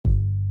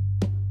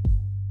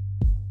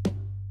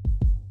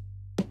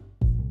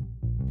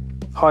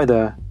Hi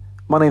there,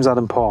 my name's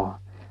Adam Parr.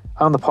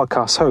 I'm the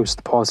podcast host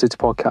of the Parrsitivity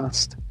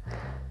podcast.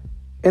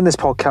 In this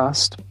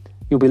podcast,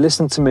 you'll be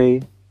listening to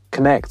me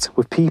connect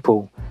with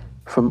people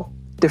from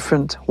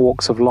different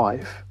walks of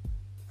life,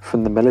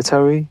 from the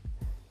military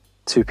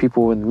to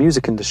people in the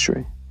music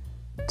industry,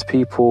 to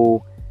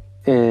people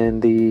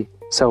in the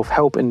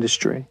self-help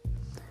industry,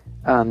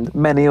 and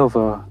many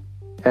other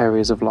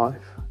areas of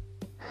life.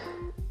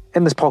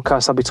 In this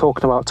podcast, I'll be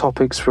talking about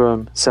topics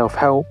from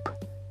self-help,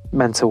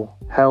 mental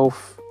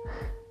health,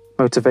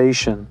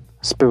 motivation,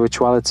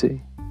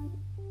 spirituality,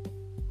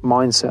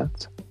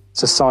 mindset,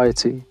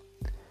 society,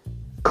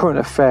 current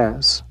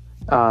affairs,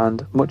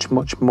 and much,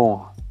 much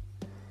more.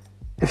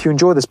 If you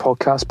enjoy this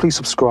podcast, please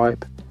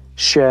subscribe,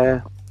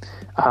 share,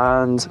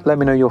 and let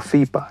me know your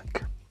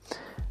feedback.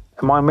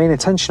 And my main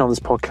intention on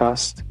this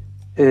podcast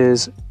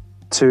is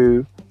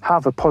to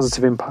have a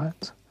positive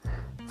impact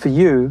for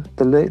you,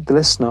 the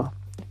listener,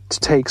 to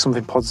take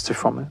something positive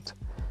from it,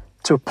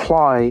 to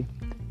apply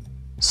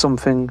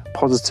something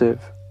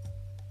positive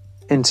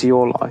into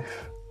your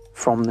life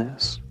from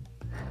this.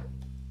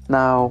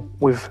 Now,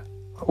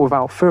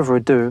 without further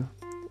ado,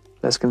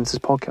 let's get into this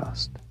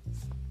podcast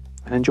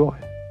and enjoy.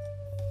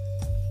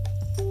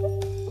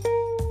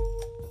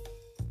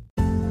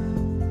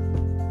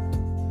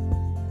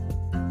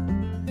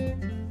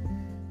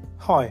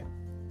 Hi,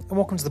 and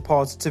welcome to the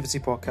Parrsitivity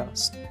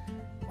podcast.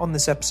 On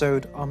this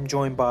episode, I'm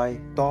joined by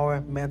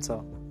Dhara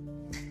Mehta.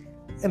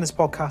 In this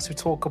podcast, we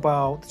talk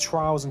about the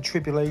trials and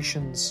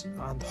tribulations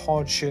and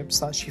hardships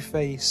that she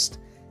faced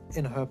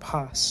in her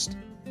past.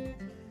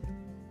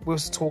 We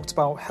also talked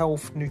about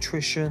health,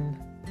 nutrition,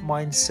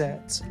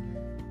 mindset,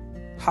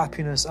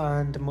 happiness,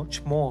 and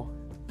much more.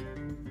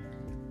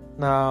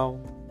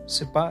 Now,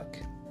 sit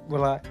back,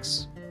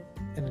 relax,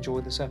 and enjoy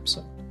this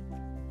episode.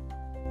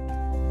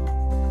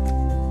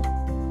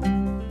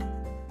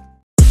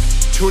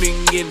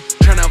 Tuning in,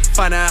 trying to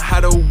find out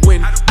how to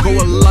win. Go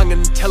along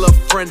and tell a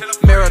friend.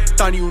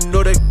 Marathon, you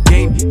know the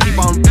game. Keep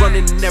on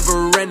running,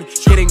 never end.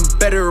 Getting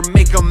better,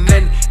 make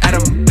amend.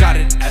 Adam got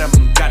it, Adam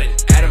got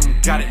it, Adam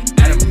got it,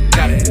 Adam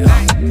got it.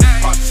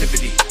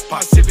 Parrsitivity,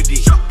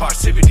 Parrsitivity,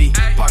 Parrsitivity,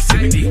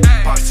 Parrsitivity,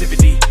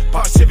 Parrsitivity,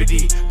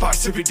 Parrsitivity,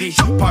 Parrsitivity,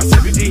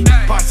 Parrsitivity,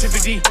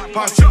 Parrsitivity,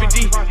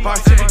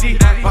 Parrsitivity,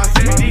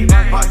 Parrsitivity,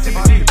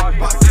 Parrsitivity,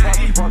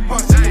 Parrsitivity,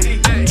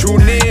 Parrsitivity.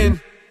 Tune in.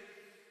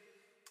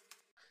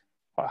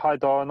 Hi,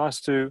 Dara. Nice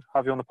to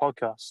have you on the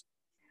podcast.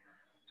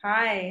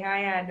 Hi,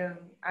 Adam.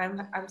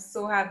 I'm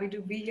so happy to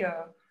be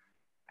here.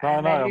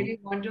 I really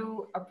want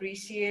to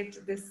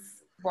appreciate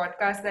this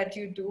podcast that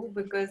you do,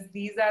 because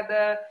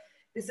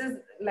this is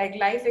like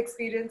life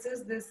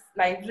experiences, this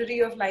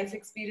library of life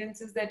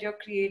experiences that you're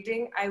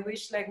creating. I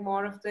wish like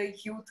more of the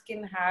youth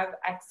can have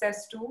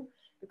access to,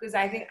 because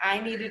I think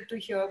I needed to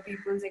hear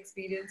people's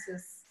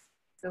experiences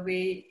the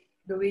way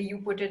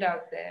you put it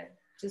out there,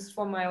 just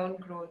for my own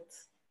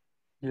growth.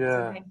 Yeah.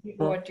 So thank you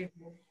for what you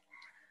do.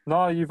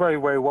 No, you're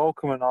very, very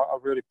welcome, and I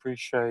really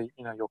appreciate,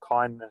 your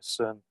kindness,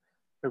 and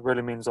it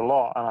really means a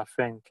lot. And I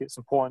think it's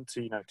important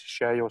to, to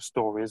share your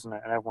story, isn't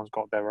it? And everyone's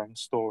got their own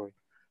story.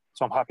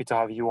 So I'm happy to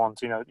have you on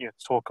to,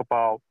 talk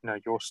about,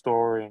 your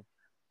story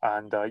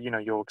and,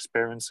 your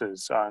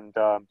experiences. And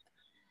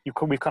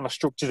we kind of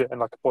structured it in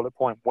like a bullet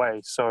point way.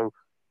 So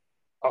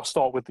I'll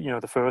start with,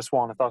 the first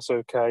one, if that's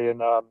okay.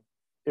 And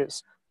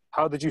it's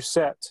how did you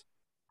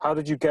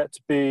get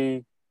to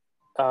be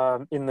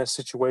in this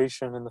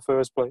situation in the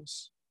first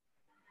place?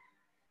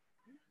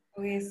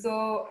 Okay,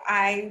 so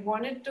I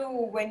wanted to,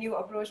 when you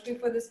approached me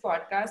for this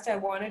podcast, I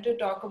wanted to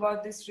talk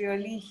about this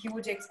really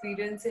huge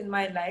experience in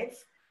my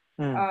life,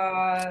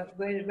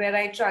 where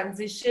I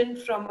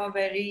transitioned from a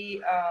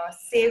very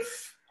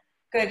safe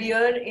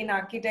career in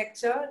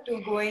architecture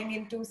to going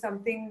into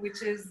something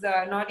which is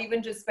not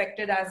even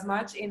respected as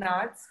much in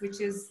arts,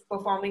 which is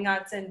performing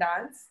arts and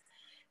dance.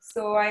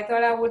 So I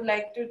thought I would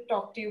like to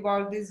talk to you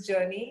about this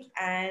journey.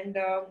 And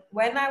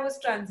when I was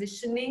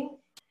transitioning,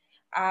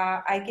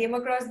 I came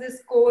across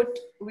this quote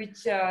which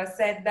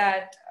said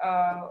that,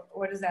 a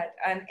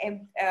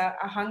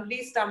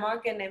hungry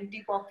stomach, an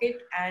empty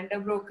pocket, and a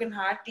broken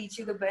heart teach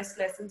you the best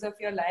lessons of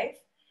your life.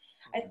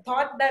 I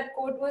thought that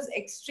quote was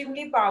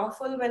extremely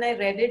powerful when I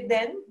read it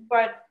then,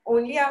 but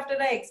only after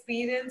I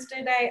experienced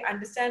it, I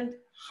understand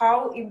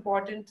how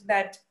important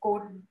that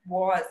quote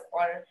was,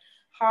 or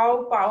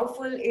how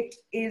powerful it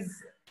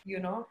is,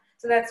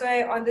 So that's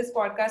why on this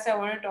podcast, I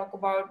want to talk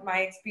about my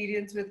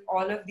experience with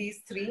all of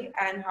these three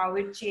and how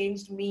it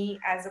changed me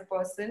as a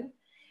person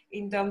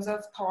in terms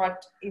of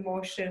thought,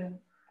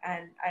 emotion,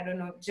 and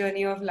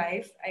journey of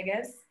life, I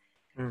guess.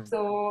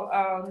 So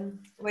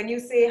when you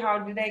say, how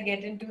did I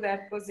get into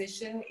that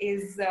position,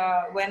 is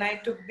when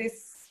I took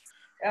this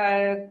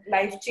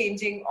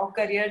life-changing or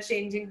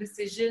career-changing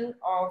decision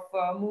of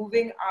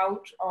moving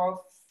out of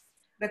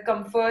the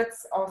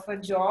comforts of a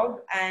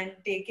job and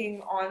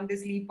taking on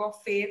this leap of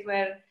faith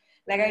where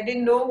I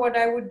didn't know what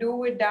I would do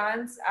with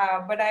dance,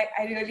 but I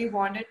really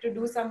wanted to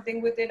do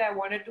something with it. I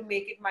wanted to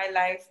make it my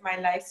life, my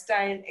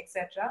lifestyle,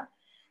 etc.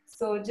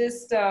 So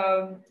just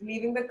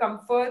leaving the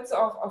comforts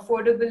of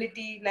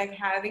affordability, like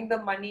having the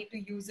money to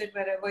use it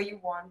wherever you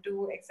want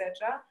to,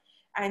 etc.,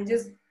 and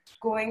just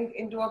going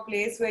into a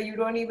place where you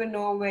don't even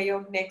know where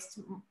your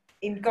next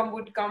income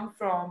would come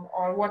from,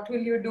 or what will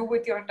you do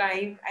with your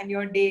time and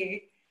your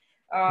day.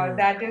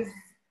 That is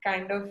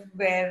kind of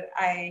where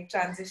I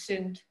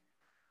transitioned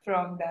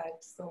from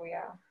that. So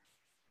yeah.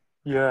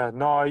 Yeah,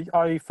 no,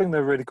 I think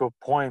they're really good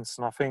points,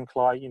 and I think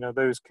like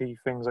those key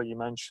things that you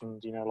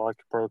mentioned, like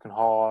a broken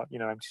heart,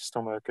 empty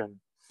stomach,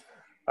 and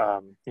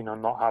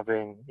not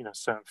having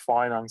certain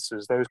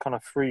finances. Those kind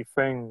of three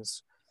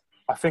things,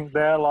 I think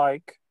they're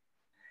like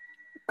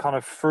kind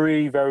of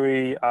three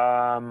very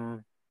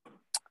almost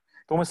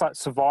like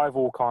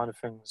survival kind of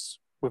things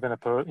within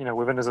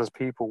within us as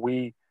people.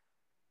 We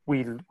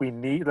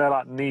need, they're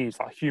like needs,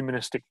 like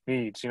humanistic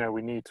needs.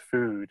 We need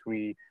food.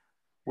 We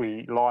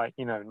like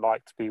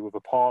like to be with a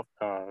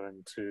partner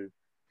and to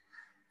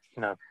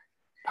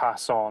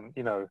pass on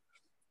to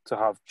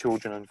have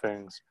children and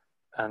things,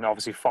 and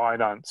obviously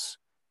finance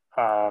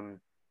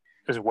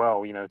as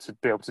well, to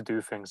be able to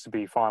do things, to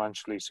be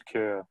financially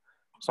secure.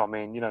 So I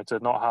mean, to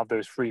not have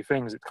those three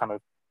things, it kind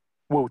of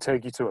will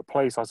take you to a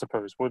place, I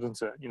suppose,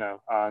 wouldn't it?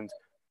 And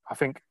I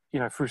think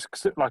through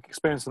like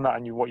experiencing that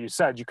and what you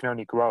said, you can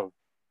only grow.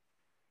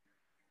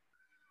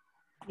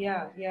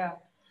 Yeah, yeah.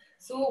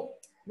 So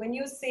when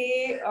you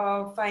say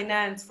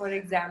finance, for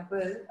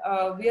example,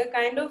 we are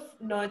kind of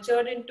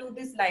nurtured into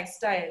this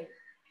lifestyle.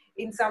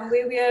 In some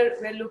way,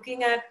 we're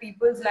looking at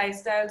people's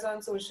lifestyles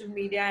on social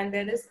media, and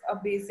there is a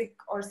basic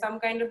or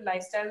some kind of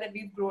lifestyle that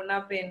we've grown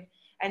up in,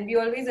 and we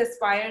always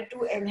aspire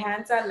to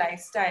enhance our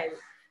lifestyle.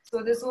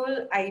 So this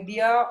whole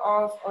idea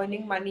of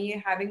earning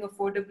money, having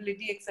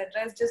affordability,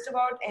 etc., is just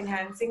about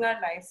enhancing our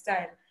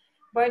lifestyle.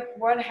 But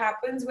what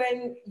happens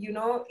when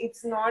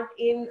it's not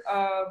in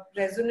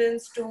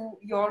resonance to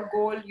your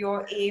goal,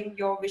 your aim,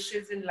 your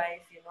wishes in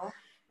life?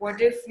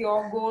 What if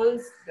your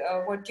goals,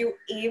 what you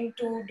aim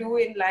to do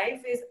in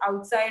life is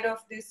outside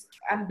of this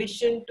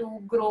ambition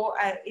to grow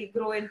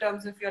in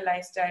terms of your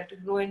lifestyle, to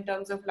grow in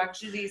terms of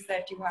luxuries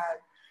that you have?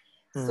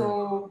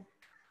 So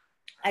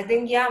I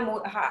think, yeah,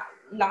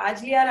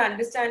 largely our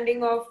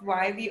understanding of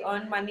why we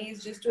earn money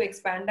is just to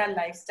expand our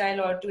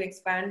lifestyle, or to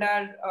expand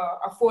our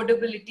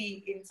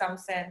affordability in some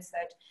sense,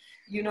 that,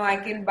 I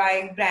can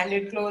buy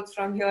branded clothes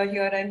from here,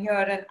 here, and here,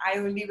 and I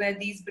only wear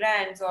these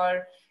brands,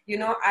 or,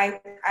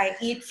 I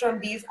eat from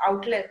these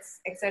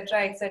outlets,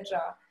 etc.,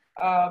 etc.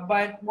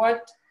 But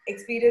what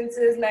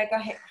experiences like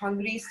a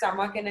hungry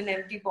stomach and an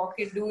empty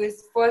pocket do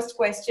is first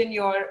question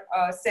your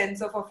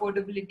sense of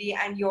affordability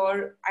and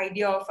your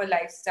idea of a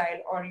lifestyle,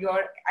 or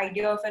your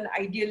idea of an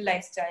ideal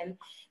lifestyle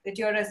that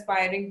you're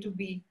aspiring to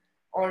be,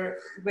 or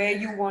where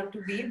you want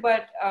to be.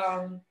 But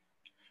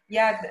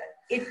yeah,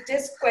 it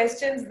just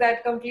questions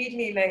that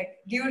completely. Like,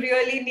 do you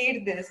really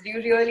need this? Do you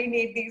really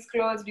need these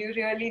clothes? Do you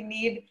really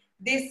need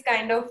this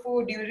kind of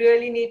food? Do you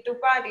really need to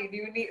party? Do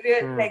you need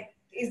like,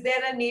 is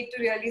there a need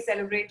to really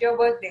celebrate your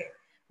birthday?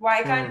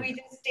 Why can't we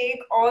just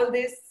take all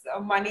this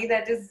money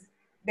that is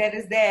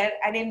there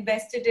and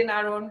invest it in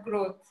our own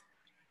growth,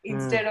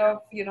 instead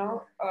of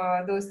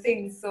those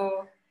things?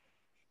 So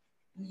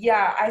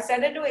yeah, I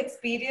started to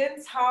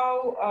experience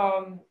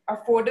how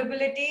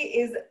affordability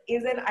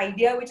is an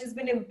idea which has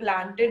been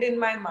implanted in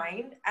my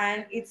mind,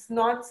 and it's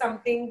not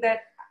something that,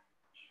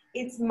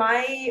 it's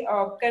my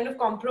kind of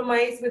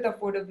compromise with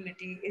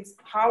affordability. It's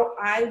how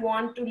I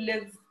want to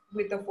live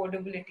with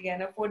affordability.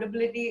 And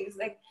affordability is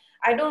like,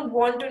 I don't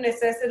want to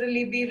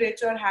necessarily be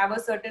rich or have a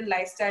certain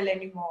lifestyle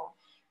anymore.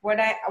 What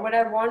I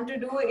want to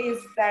do is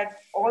that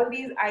all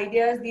these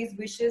ideas, these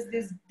wishes,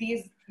 these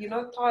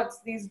thoughts,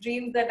 these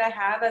dreams that I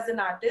have as an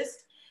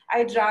artist,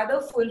 I'd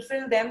rather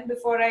fulfill them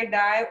before I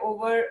die,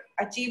 over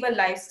achieve a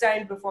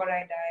lifestyle before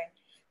I die.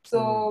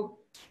 So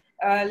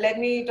let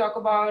me talk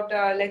about,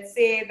 let's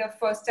say, the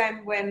first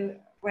time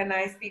when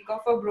I speak of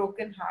a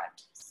broken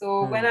heart.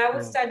 So when I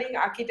was studying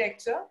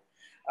architecture,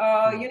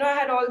 I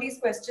had all these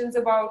questions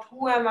about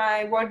who am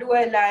I, what do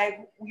I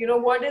like,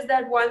 what is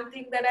that one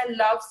thing that I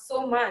love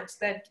so much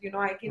that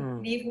I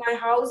can leave my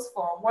house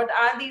for? What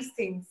are these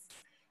things?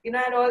 I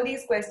had all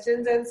these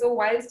questions, and so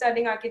while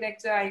studying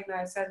architecture, I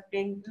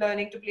started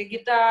learning to play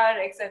guitar,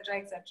 etc.,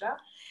 etc.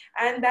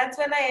 And that's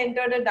when I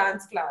entered a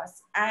dance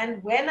class.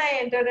 And when I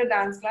entered a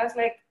dance class,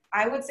 like,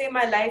 I would say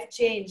my life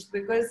changed,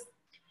 because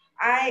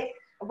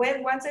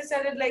once I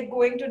started like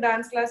going to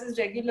dance classes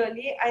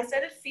regularly, I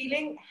started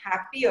feeling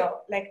happier.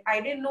 Like, I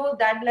didn't know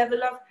that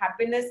level of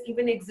happiness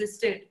even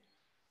existed,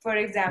 for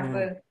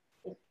example.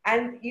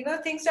 And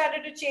things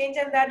started to change,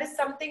 and that is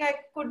something I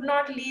could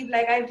not leave.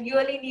 Like, I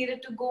really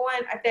needed to go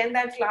and attend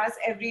that class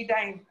every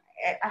time.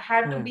 I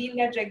had to be in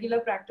that regular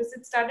practice.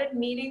 It started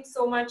meaning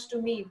so much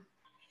to me.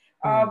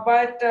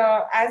 But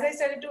as I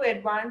started to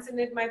advance in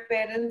it, my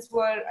parents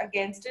were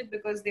against it,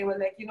 because they were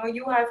like,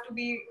 you have to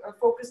be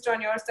focused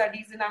on your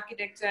studies in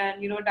architecture,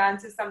 and,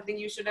 dance is something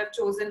you should have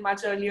chosen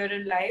much earlier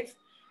in life.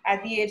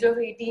 At the age of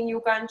 18,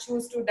 you can't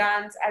choose to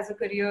dance as a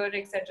career,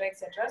 etc.,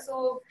 etc.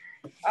 So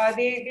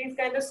they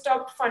kind of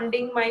stopped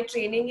funding my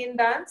training in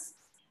dance.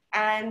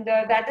 And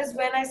that is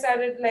when I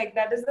started, like,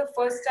 that is the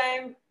first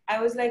time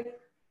I was like,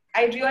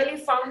 I really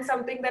found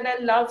something that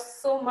I love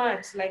so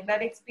much, like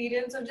that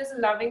experience of just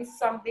loving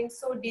something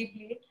so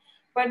deeply.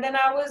 But then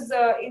I was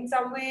in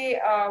some way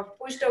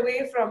pushed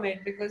away from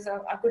it because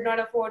I could not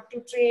afford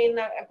to train.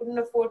 I couldn't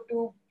afford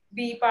to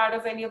be part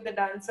of any of the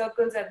dance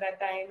circles at that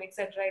time,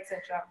 etc.,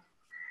 etc.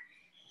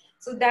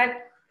 So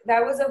that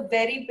was a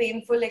very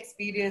painful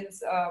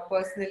experience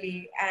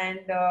personally, and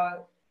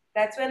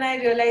that's when I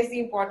realized the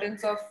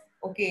importance of,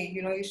 okay,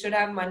 you should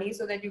have money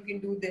so that you can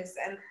do this.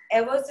 And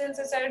ever since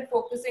I started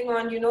focusing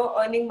on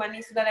earning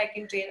money so that I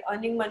can train,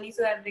 earning money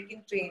so that they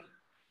can train.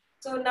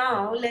 So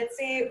now, let's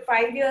say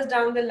 5 years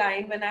down the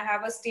line, when I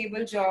have a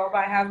stable job,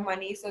 I have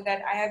money so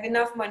that I have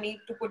enough money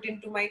to put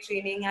into my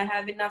training. I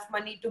have enough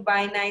money to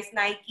buy nice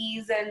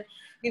Nikes and,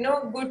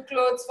 good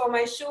clothes for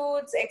my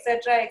shoots,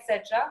 etc.,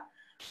 etc.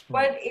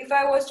 But if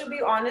I was to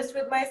be honest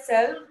with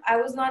myself, I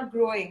was not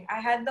growing.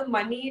 I had the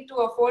money to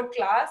afford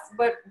class,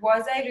 but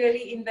was I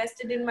really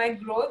invested in my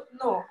growth?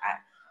 No.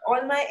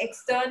 All my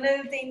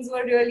external things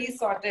were really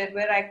sorted,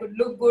 where I could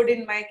look good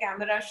in my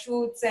camera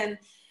shoots and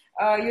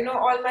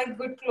all my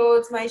good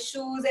clothes, my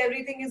shoes,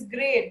 everything is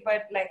great.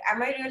 But like,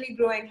 am I really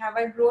growing? Have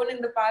I grown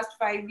in the past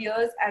 5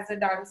 years as a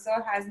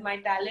dancer? Has my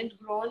talent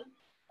grown?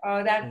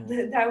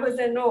 That was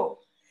a no.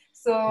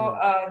 So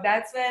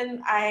that's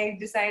when I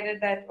decided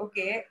that,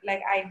 okay,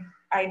 like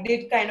I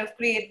did kind of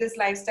create this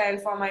lifestyle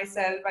for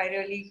myself. I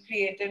really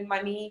created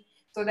money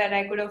so that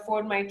I could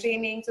afford my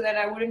training, so that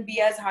I wouldn't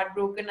be as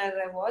heartbroken as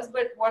I was.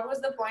 But what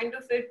was the point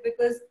of it?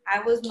 Because I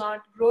was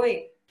not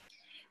growing.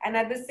 And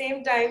at the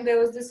same time, there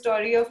was the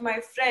story of my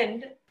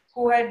friend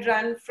who had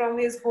run from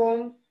his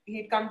home.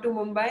 He'd come to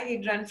Mumbai.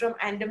 He'd run from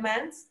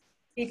Andamans.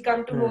 He'd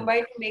come to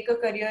Mumbai to make a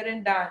career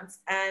in dance.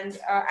 And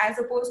as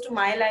opposed to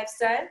my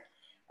lifestyle,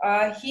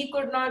 he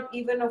could not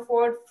even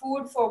afford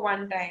food for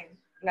one time.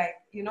 Like,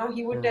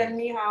 he would tell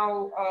me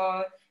how,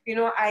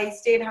 I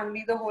stayed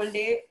hungry the whole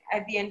day.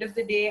 At the end of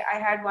the day, I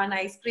had one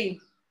ice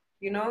cream,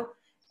 you know.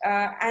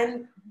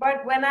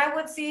 But when I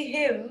would see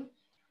him,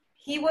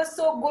 he was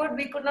so good,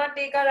 we could not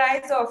take our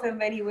eyes off him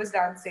when he was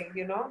dancing.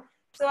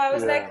 So I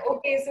was like,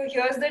 okay, so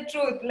here's the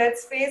truth.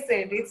 Let's face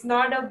it. It's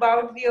not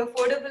about the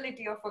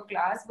affordability of a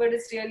class, but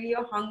it's really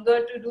a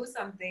hunger to do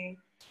something.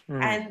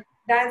 And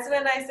that's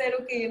when I said,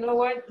 okay, you know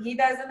what? He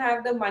doesn't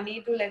have the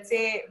money to, let's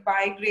say,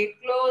 buy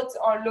great clothes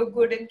or look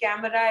good in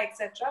camera,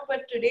 etc.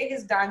 But today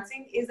his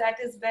dancing is at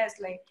his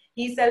best. Like,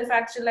 he's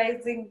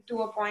self-actualizing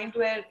to a point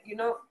where,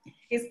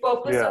 his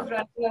purpose of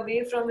running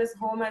away from his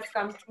home has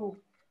come true.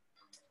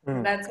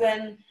 And that's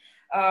when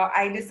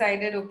I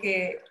decided,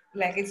 okay,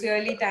 like, it's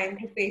really time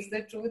to face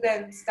the truth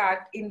and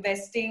start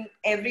investing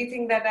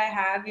everything that I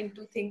have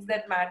into things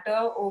that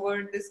matter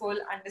over this whole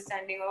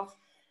understanding of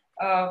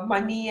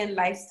money and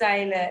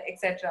lifestyle,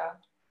 etc.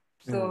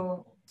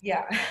 So,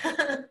 yeah.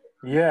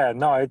 Yeah,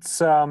 no, it's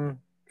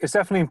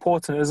definitely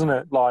important, isn't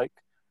it? Like,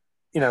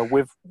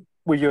 with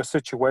your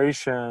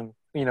situation,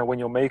 when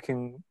you're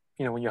making,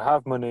 when you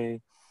have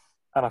money,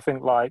 and I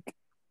think, like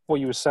what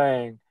you were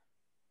saying,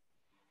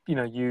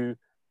 you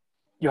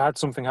had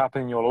something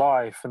happen in your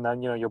life, and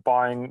then you're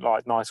buying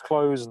like nice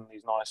clothes and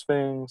these nice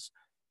things,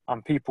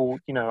 and people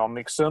on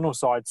the external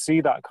side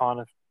see that kind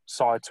of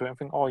side to it and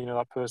think, oh,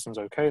 that person's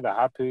okay, they're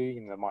happy,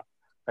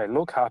 they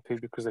look happy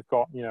because they've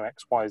got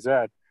X, Y,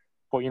 Z.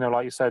 But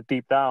like you said,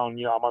 deep down,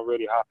 am I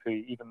really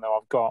happy even though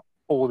I've got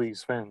all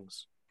these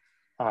things?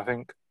 And I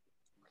think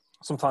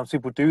sometimes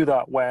people do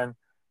that when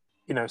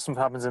something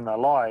happens in their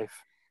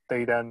life,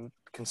 they then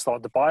can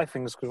start to buy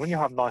things, because when you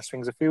have nice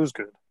things, it feels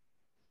good.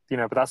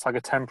 But that's like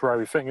a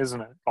temporary thing,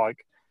 isn't it?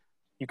 Like,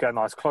 you get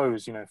nice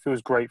clothes, it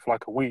feels great for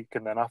like a week,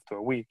 and then after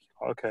a week,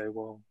 okay,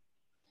 well,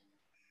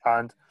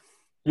 and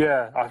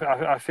yeah,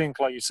 I think,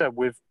 like you said,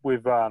 with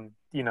in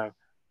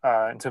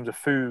terms of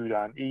food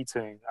and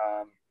eating,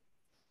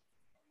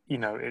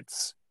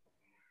 it's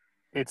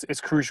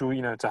crucial,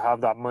 to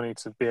have that money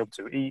to be able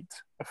to eat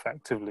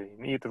effectively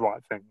and eat the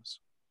right things.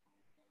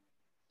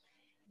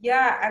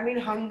 Yeah, I mean,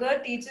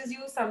 hunger teaches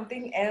you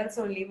something else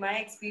only. My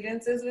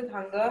experiences with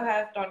hunger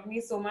have taught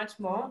me so much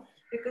more,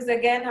 because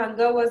again,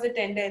 hunger was a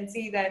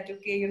tendency that,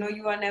 okay,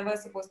 you are never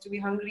supposed to be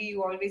hungry.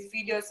 You always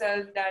feed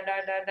yourself, da,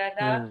 da, da, da,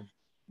 da.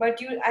 But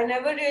I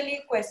never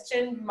really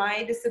questioned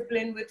my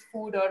discipline with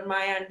food, or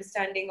my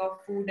understanding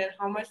of food, and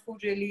how much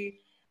food really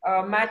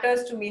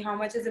matters to me, how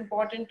much is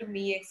important to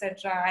me,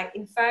 etc.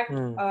 In fact,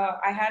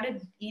 I had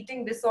an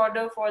eating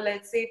disorder for,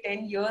 let's say,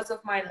 10 years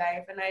of my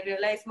life, and I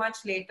realized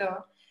much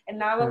later. And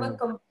now I have a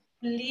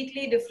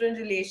completely different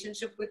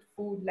relationship with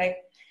food. Like,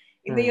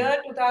 in the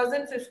year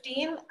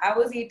 2015, I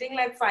was eating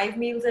like 5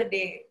 meals a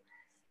day.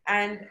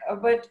 And,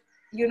 but,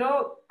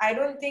 I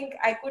don't think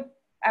I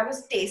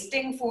was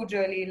tasting food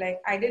really.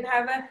 Like, I didn't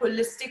have a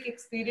holistic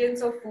experience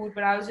of food,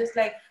 but I was just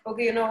like,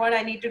 okay, you know what?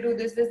 I need to do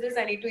this,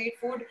 I need to eat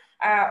food.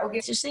 Okay.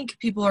 I just think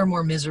people are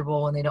more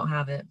miserable when they don't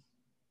have it.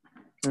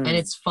 And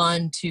it's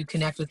fun to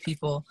connect with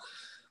people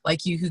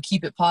like you who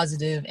keep it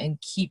positive and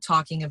keep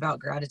talking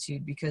about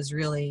gratitude, because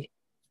really,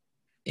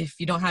 if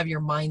you don't have your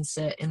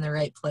mindset in the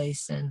right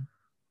place, and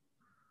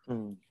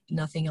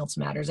nothing else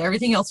matters.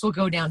 Everything else will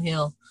go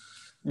downhill.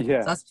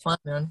 Yeah. So that's fun,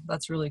 man.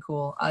 That's really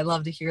cool. I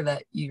love to hear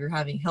that you're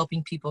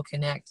helping people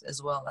connect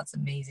as well. That's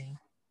amazing.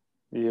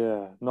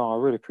 Yeah, no, I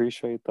really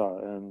appreciate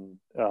that, and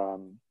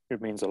it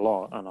means a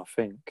lot. And I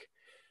think,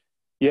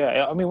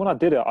 yeah, I mean, when I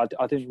did it,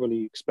 I didn't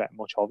really expect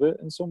much of it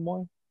in some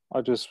way.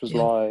 I just was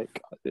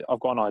like, I've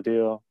got an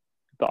idea.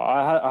 That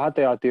I had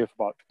the idea for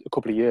about a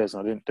couple of years,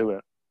 and I didn't do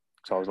it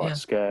because I was like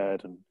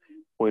scared and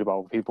worried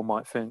about what people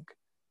might think.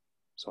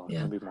 So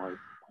maybe my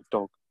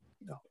dog.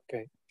 Oh,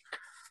 okay.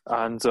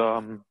 And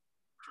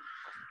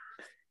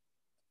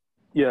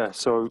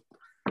so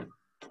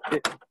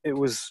it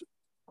was.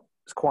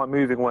 It's quite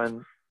moving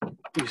when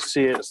you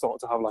see it start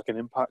to have like an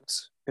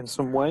impact in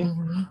some way.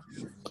 Mm-hmm.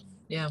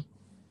 Yeah.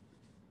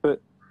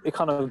 But it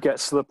kind of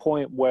gets to the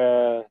point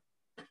where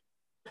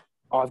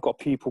I've got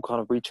people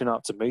kind of reaching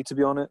out to me, to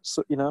be honest,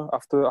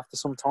 after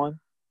some time.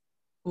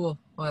 Cool.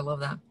 Oh, I love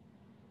that.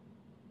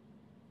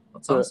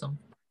 That's awesome.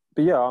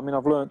 But yeah, I mean,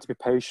 I've learned to be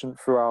patient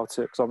throughout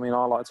it, because I mean,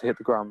 I like to hit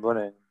the ground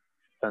running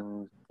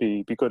and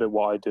be good at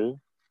what I do.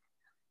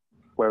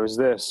 Whereas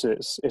this,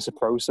 it's a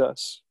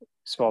process.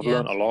 So I've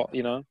learned a lot,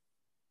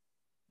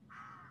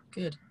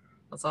 Good.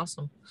 That's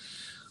awesome.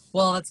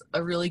 Well, that's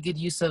a really good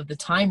use of the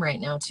time right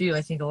now too.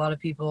 I think a lot of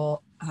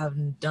people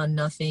have done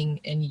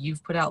nothing, and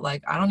you've put out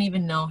I don't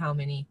even know how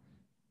many.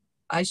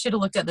 I should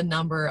have looked at the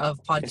number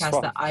of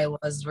podcasts that I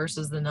was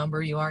versus the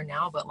number you are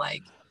now, but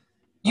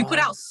you put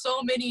out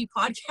so many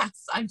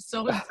podcasts. I'm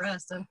so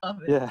impressed. I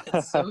love it. Yeah.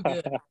 It's so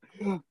good.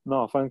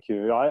 No, thank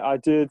you. I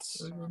did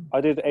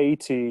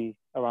 80,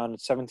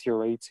 around 70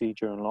 or 80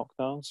 during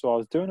lockdown. So I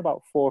was doing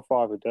about 4 or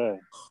 5 a day,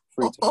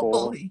 3 to 4.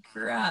 Holy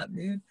crap,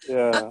 dude.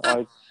 Yeah.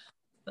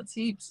 That's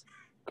heaps.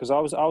 Because I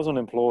was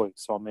unemployed.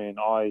 So I mean,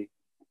 I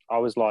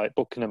was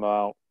booking them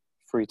out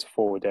 3 to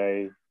 4 a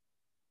day,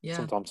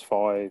 sometimes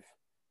 5,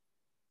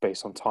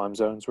 based on time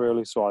zones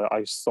really. So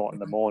I start in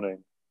the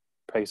morning,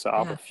 pace it,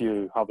 have a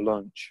few, have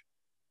lunch,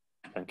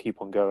 and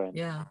keep on going.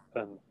 Yeah.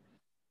 And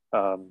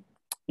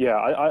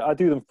I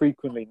do them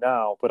frequently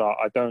now, but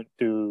I don't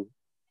do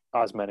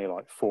as many,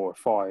 4 or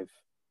 5.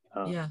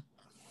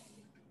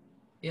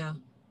 Yeah.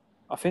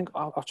 I think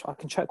I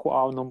can check what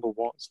our number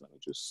was. Let me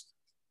just.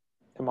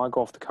 It might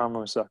go off the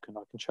camera a second.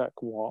 I can check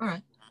what. All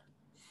right.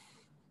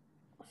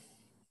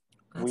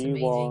 That's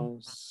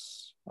amazing.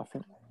 I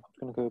think I'm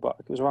going to go back.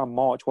 It was around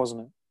March,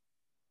 wasn't it?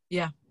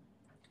 Yeah.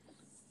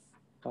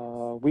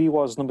 We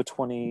was number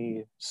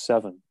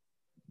 27.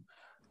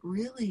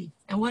 Really?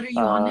 And what are you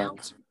on now?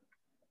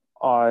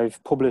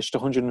 I've published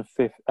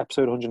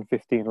episode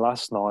 115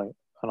 last night,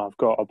 and I've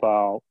got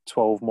about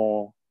 12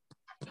 more,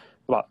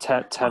 about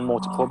 10 more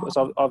to publish.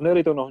 So I've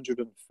nearly done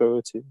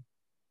 130.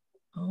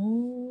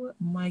 Oh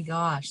my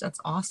gosh,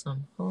 that's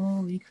awesome!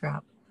 Holy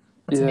crap,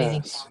 that's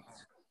amazing.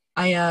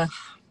 I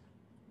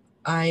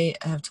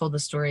have told the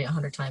story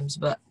 100 times,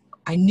 but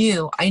I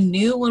knew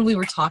when we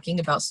were talking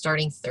about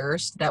starting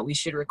Thirst that we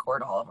should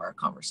record all of our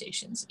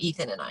conversations,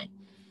 Ethan and I,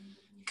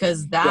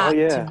 because that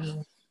to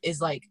me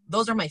is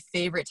those are my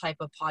favorite type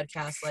of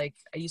podcasts. I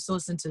used to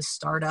listen to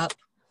Startup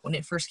when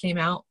it first came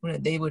out, when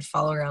they would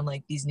follow around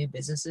these new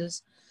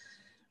businesses,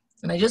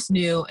 and I just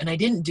knew, and I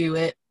didn't do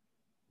it.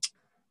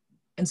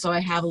 And so I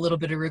have a little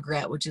bit of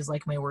regret, which is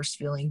my worst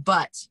feeling,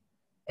 but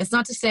it's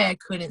not to say I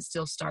couldn't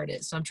still start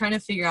it. So I'm trying to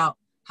figure out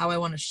how I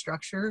want to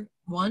structure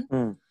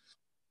one.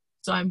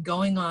 So I'm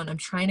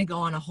trying to go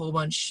on a whole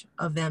bunch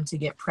of them to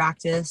get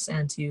practice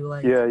and to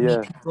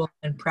meet people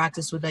and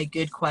practice with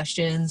good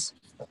questions.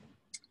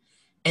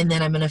 And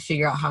then I'm going to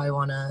figure out how I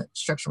want to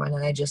structure mine.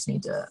 And I just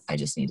need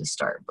to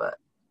start, but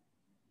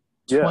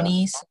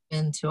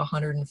 27 to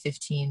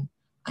 115.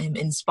 I am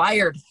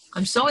inspired.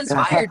 I'm so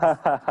inspired.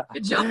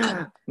 Good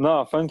job.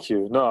 No, thank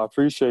you. No, I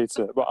appreciate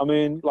it. But I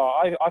mean,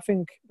 I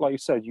think, like you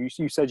said, you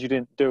said you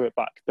didn't do it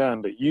back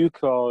then, but you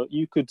could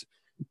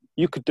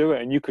do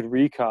it, and you could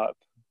recap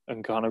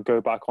and kind of go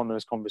back on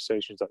those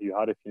conversations that you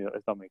had, if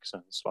that makes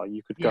sense.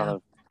 You could kind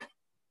of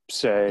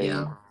say,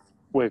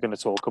 we're going to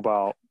talk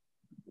about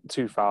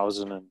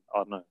 2000 and I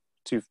don't know,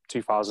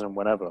 2000 and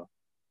whenever,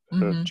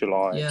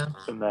 July,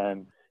 and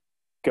then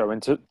go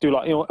into do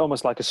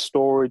almost like a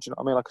storage.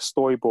 I mean, like a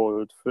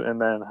storyboard, and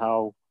then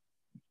how.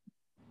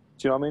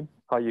 Do you know what I mean?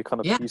 How you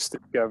kind of pieced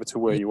it together to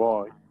where you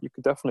are. You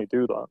could definitely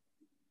do that.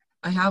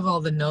 I have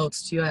all the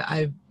notes too.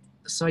 I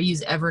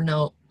use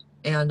Evernote,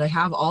 and I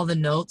have all the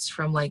notes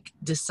from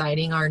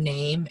deciding our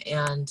name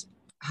and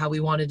how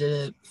we wanted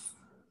to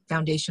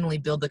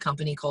foundationally build the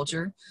company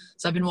culture.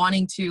 So I've been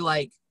wanting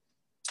to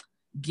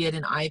get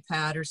an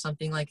iPad or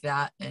something like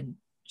that and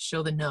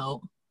show the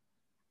note,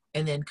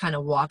 and then kind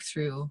of walk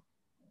through.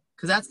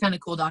 Because that's kind of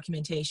cool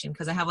documentation,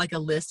 because I have a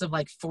list of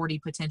 40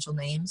 potential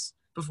names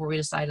before we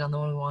decided on the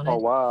one we wanted. Oh,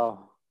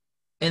 wow.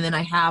 And then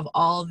I have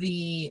all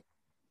the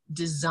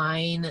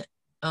design,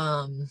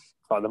 the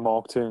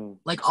marketing.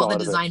 all the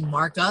design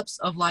markups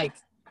of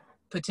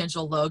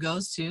potential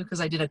logos too,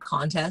 because I did a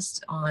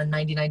contest on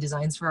 99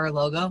 designs for our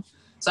logo.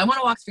 So I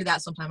want to walk through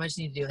that sometime. I just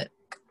need to do it.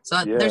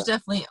 So there's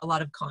definitely a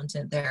lot of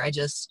content there.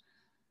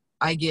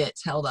 I get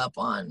held up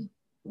on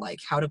like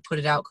how to put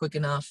it out quick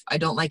enough. I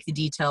don't like the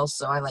details,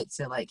 so I like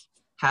to like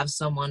have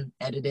someone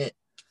edit it.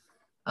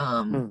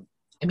 I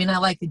mean, I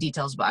like the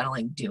details, but I don't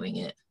like doing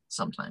it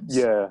sometimes.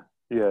 Yeah.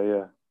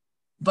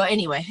 But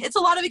anyway, it's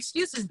a lot of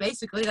excuses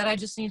basically that I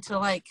just need to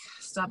like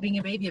stop being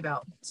a baby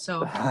about.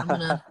 So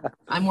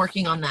I'm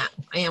working on that.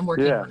 I am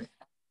working on it.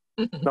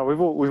 No,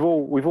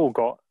 we've all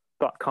got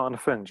that kind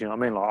of thing. Do you know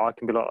what I mean? Like I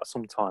can be like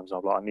sometimes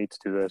I'm like, I need to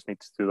do this, need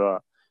to do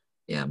that.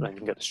 Yeah. And then you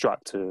can get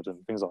distracted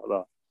and things like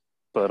that.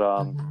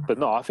 But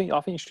no, I think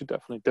you should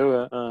definitely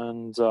do it.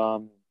 And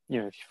you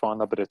know, if you find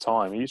that bit of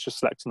time, it's just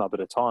selecting that bit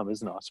of time,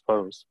 isn't it? I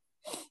suppose.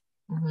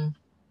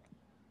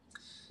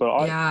 But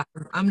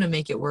I'm gonna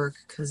make it work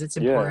because it's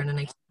important,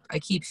 and I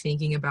keep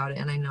thinking about it,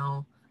 and I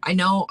know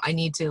I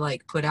need to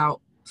like put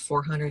out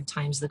 400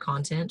 times the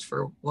content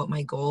for what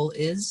my goal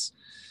is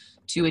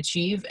to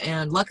achieve.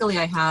 And luckily,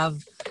 I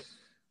have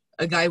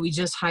a guy we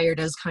just hired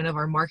as kind of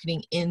our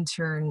marketing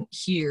intern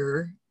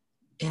here,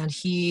 and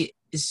he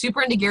is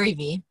super into Gary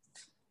Vee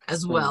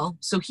as well.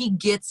 So he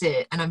gets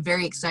it, and I'm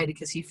very excited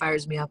because he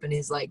fires me up and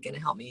is like going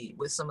to help me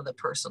with some of the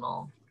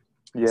personal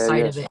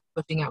side of it,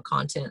 putting out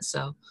content.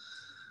 So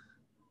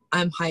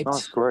I'm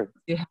hyped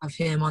to have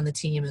him on the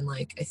team, and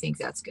like I think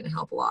that's going to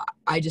help a lot.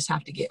 I just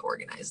have to get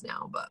organized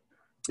now. But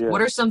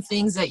what are some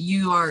things that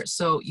you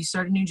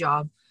start a new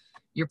job,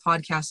 you're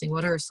podcasting,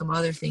 what are some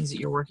other things that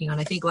you're working on?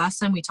 I think last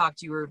time we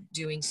talked you were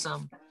doing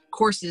some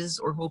courses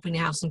or hoping to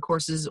have some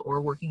courses or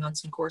working on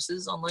some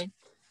courses online.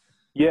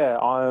 Yeah,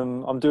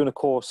 I'm doing a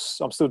course.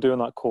 I'm still doing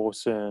that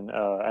course in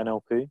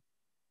NLP.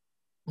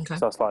 Okay. So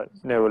that's like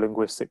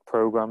neuro-linguistic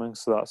programming.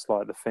 So that's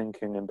like the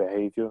thinking and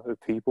behavior of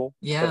people.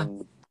 Yeah.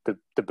 And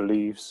the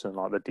beliefs and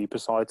like the deeper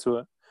side to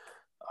it.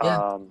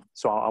 Yeah.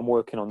 So I'm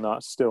working on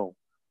that still.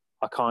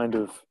 I kind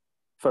of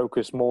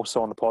focused more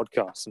so on the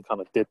podcast and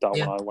kind of did that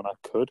when I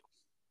could.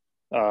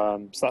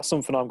 So that's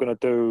something I'm going to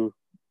do,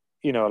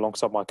 you know,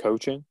 alongside my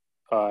coaching,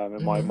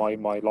 and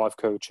my life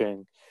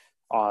coaching.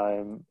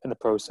 I'm in the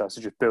process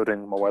of just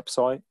building my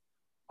website.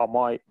 I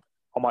might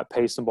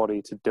pay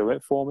somebody to do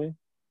it for me.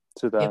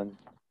 So then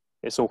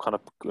it's all kind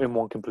of in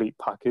one complete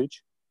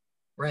package.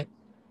 Right.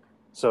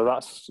 So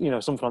that's, you know,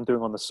 something I'm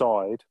doing on the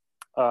side.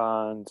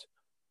 And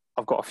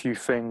I've got a few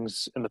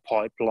things in the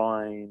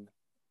pipeline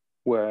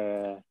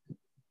where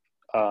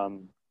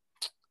kind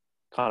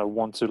of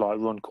want to like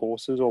run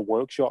courses or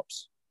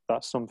workshops.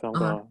 That's something I'm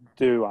going to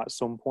do at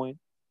some point.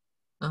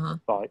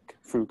 Like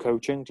through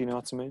coaching, do you know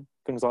what I mean?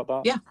 Things like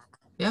that. Yeah.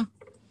 Are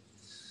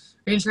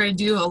you going to try to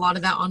do a lot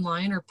of that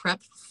online or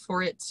prep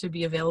for it to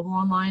be available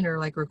online or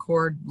like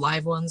record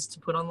live ones to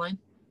put online?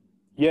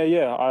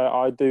 Yeah.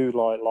 I do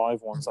like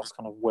live ones. That's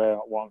kind of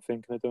what I'm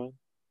thinking of doing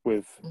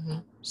with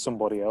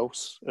somebody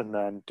else, and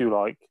then do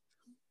like,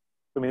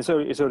 I mean, it's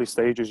early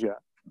stages yet,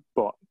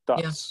 but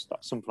that's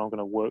something I'm going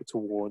to work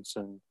towards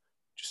and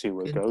just see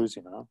where it goes,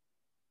 you know.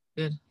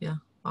 Good. Yeah.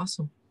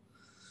 Awesome.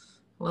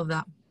 Love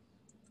that.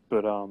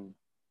 But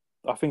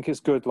I think it's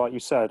good, like you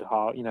said,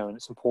 how, you know, and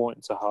it's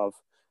important to have,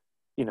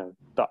 you know,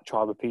 that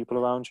tribe of people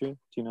around you. Do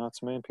you know what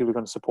I mean? People are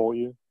going to support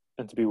you,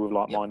 and to be with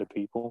like-minded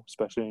people,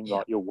 especially in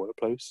like your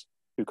workplace,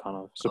 who kind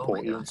of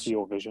support you and see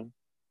your vision.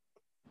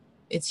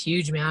 It's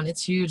huge, man.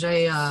 It's huge.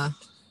 It's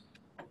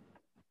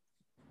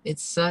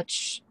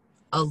such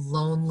a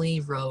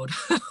lonely road,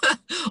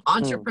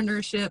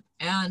 entrepreneurship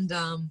and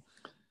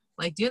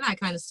like doing that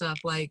kind of stuff.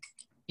 Like,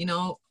 you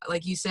know,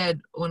 like you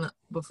said,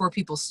 before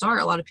people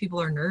start, a lot of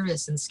people are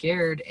nervous and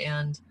scared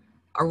and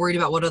are worried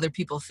about what other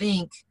people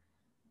think.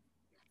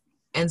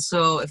 And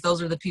so if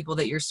those are the people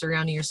that you're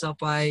surrounding yourself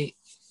by,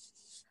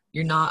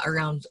 you're not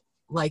around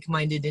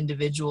like-minded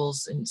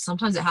individuals. And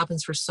sometimes it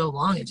happens for so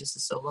long, it just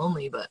is so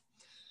lonely. But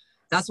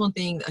that's one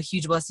thing, a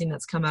huge blessing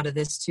that's come out of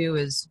this too,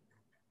 is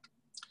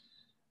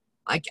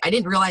like, I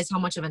didn't realize how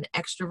much of an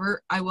extrovert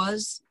I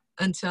was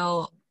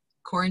until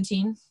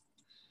quarantine.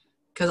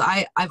 Cause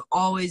I've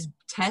always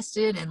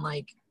tested and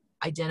like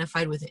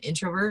identified with an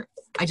introvert.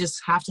 I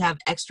just have to have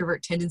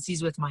extrovert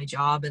tendencies with my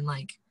job and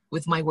like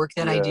with my work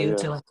that I do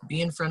to like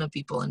be in front of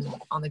people and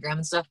on the gram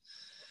and stuff.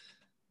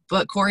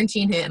 But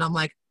quarantine hit and I'm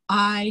like,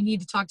 I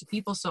need to talk to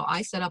people. So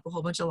I set up a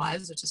whole bunch of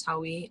lives, which is how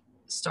we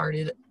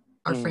started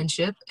our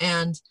friendship.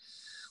 And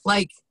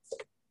like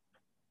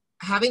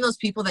having those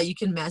people that you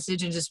can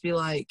message and just be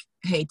like,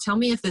 hey, tell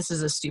me if this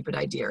is a stupid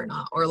idea or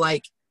not. Or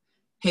like,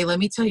 hey, let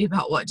me tell you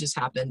about what just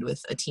happened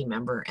with a team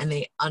member, and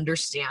they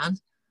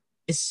understand,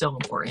 is so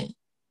important.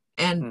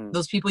 And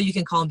those people you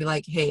can call and be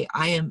like, hey,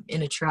 I am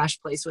in a trash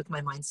place with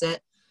my mindset.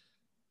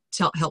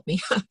 Help me,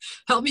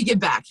 help me get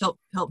back, help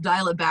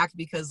dial it back.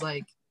 Because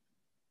like,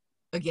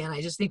 again,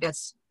 I just think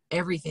that's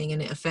everything,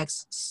 and it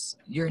affects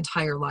your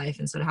entire life.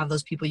 And so to have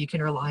those people you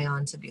can rely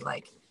on to be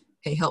like,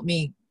 hey, help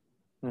me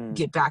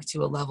get back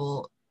to a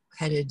level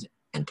headed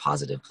and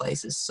positive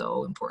place is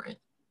so important.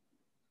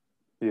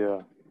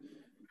 Yeah,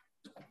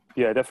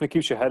 it definitely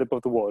keeps your head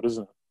above the water,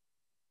 doesn't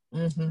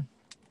it?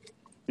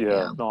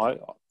 Yeah. No,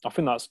 I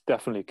think that's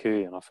definitely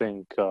key. And I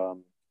think,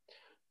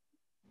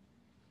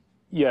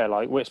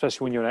 like,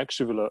 especially when you're an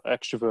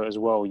extrovert as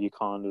well, you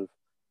kind of,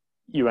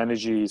 your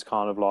energy is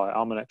kind of like,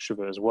 I'm an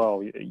extrovert as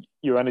well.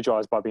 You're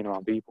energized by being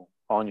around people,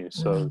 aren't you?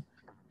 So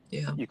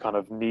yeah, you kind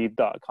of need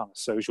that kind of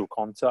social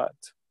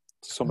contact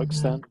to some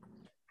extent.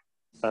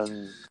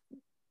 And,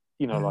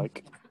 you know,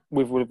 like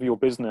with your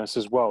business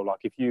as well, like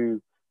if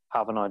you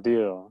have an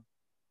idea,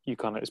 you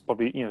kind of, it's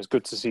probably, you know, it's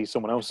good to see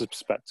someone else's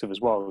perspective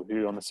as well, who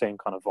you're on the same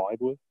kind of vibe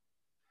with.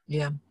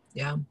 Yeah.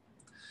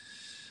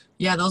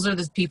 Those are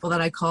the people that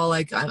I call,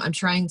 like,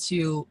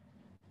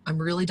 I'm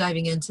really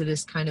diving into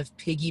this kind of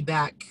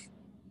piggyback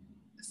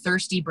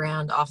thirsty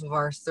brand off of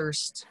our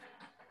thirst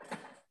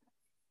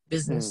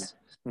business.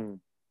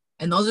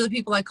 And those are the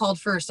people I called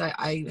first.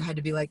 I had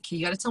to be like,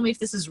 you got to tell me if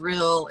this is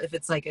real, if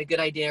it's like a good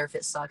idea, or if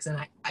it sucks. And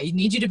I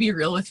need you to be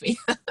real with me.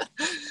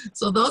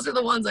 So those are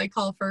the ones I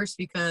call first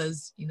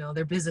because, you know,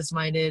 they're business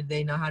minded.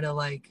 They know how to,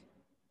 like,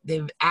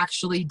 they've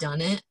actually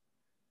done it,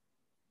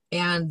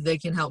 and they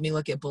can help me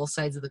look at both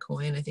sides of the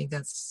coin. I think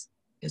it's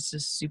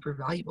just super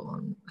valuable,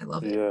 and I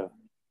love it. Yeah.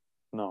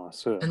 No, I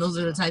see. And those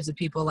are the types of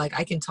people, like,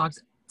 I can talk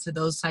to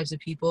those types of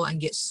people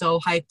and get so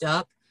hyped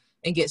up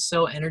and get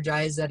so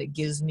energized that it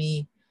gives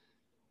me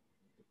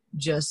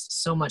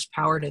just so much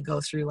power to go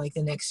through, like,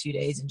 the next few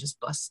days and just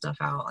bust stuff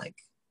out. Like,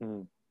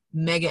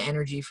 mega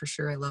energy for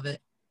sure. I love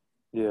it.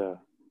 Yeah.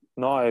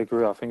 No, I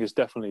agree. I think it's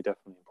definitely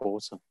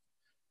important.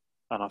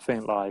 And I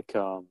think, like,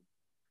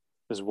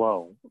 as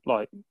well,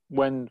 like,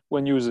 when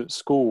you was at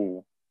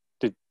school,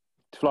 like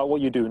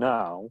what you do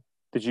now,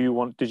 did you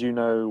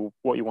know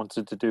what you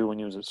wanted to do when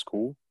you was at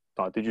school?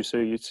 Like, did you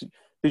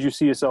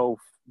see yourself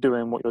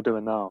doing what you're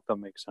doing now, if that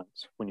makes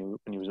sense, when you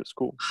was at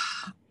school?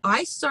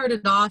 I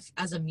started off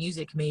as a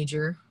music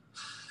major.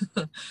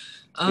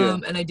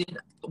 And I did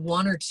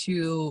 1 or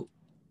 2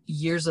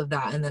 years of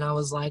that, and then I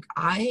was like,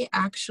 I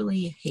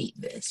actually hate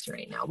this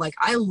right now. Like,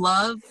 I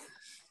love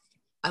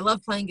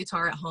playing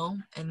guitar at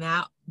home, and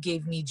that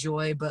gave me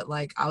joy, but,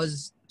 like, I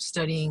was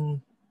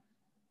studying,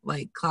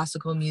 like,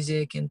 classical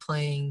music and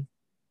playing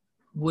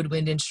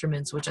woodwind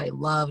instruments, which I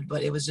loved,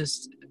 but it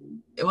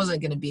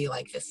wasn't going to be,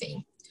 like, the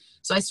thing.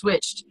 So I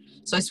switched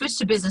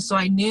to business. So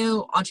I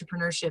knew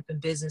entrepreneurship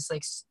and business,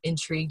 like,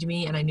 intrigued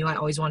me, and I knew I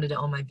always wanted to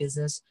own my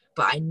business,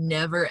 but I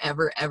never,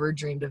 ever, ever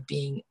dreamed of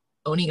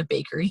owning a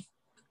bakery.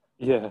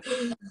 Yeah.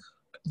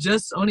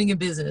 Just owning a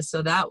business.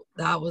 So that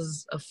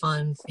was a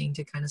fun thing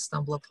to kind of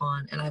stumble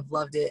upon, and I've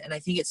loved it. And I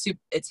think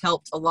it's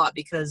helped a lot,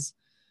 because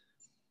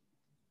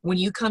when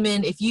you come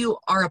in, if you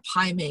are a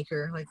pie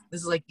maker, like,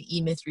 this is like the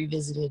E-Myth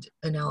Revisited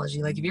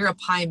analogy. Like, if you're a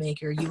pie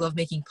maker, you love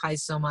making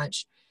pies so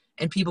much,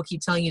 and people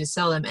keep telling you to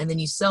sell them, and then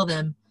you sell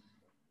them,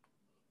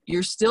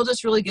 you're still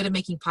just really good at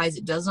making pies.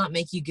 It does not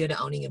make you good at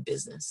owning a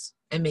business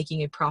and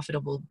making a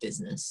profitable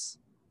business,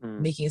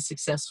 making a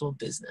successful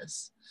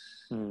business.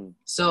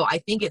 So I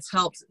think it's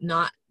helped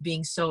not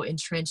being so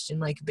entrenched in,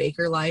 like,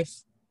 baker life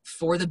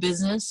for the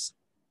business,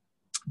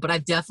 but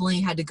I've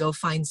definitely had to go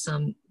find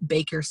some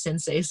baker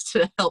senseis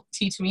to help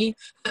teach me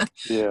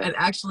and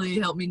actually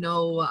help me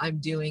know what I'm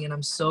doing. And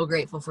I'm so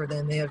grateful for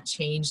them. They have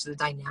changed the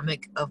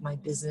dynamic of my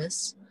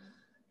business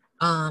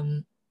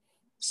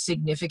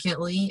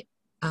significantly.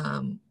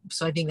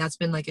 So I think that's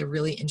been, like, a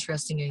really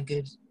interesting and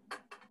good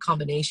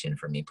combination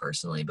for me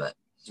personally, but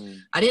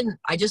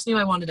I just knew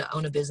I wanted to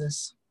own a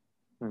business.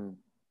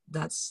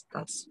 That's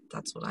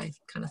what I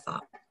kind of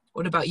thought.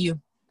 What about you?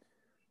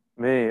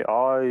 Me,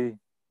 I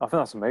think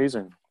that's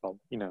amazing.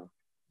 You know,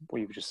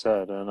 what you've just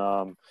said.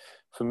 And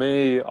for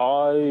me,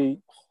 I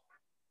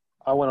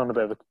went on a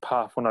bit of a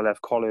path when I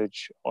left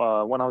college.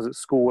 When I was at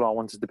school, I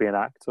wanted to be an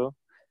actor.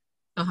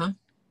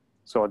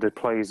 So I did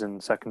plays in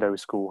secondary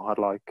school. I had,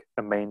 like,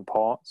 a main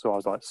part, so I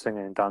was, like,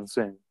 singing and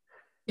dancing.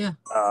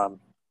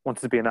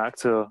 Wanted to be an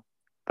actor.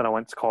 Then I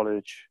went to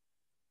college,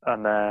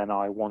 and then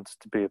I wanted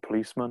to be a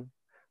policeman.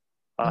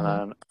 And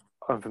then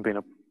I went from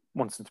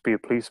wanted to be a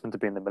policeman to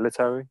be in the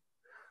military.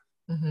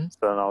 So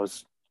then I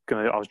was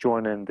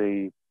joining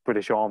the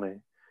British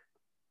Army,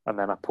 and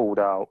then I pulled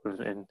out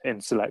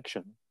in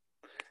selection,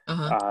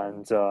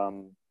 and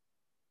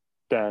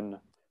then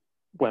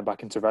went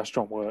back into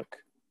restaurant work,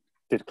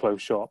 did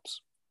close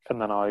shops,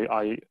 and then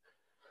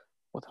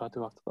what did I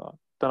do after that?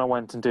 Then I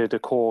went and did a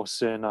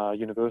course in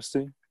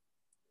university,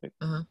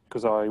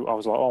 because I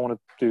was like, I want to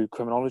do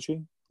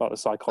criminology, like the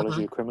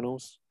psychology of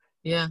criminals.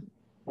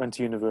 Went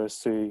to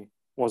university,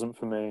 wasn't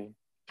for me,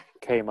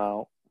 came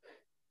out,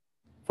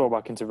 fell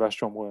back into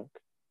restaurant work,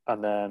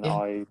 and then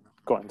I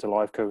got into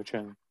life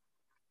coaching,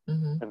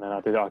 and then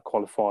I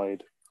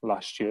qualified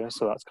last year.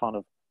 So that's kind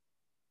of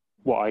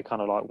what I kind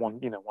of, like,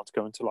 want to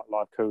go into, like,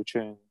 life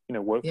coaching, you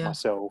know, work for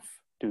myself,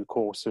 do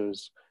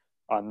courses,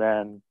 and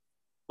then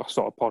I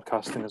started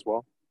podcasting as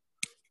well.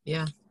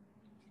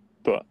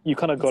 But you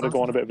kind of got to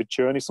go on a bit of a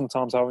journey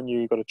sometimes, haven't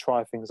you? You've got to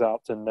try things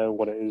out to know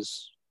what it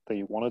is that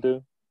you want to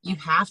do. You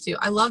have to.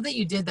 I love that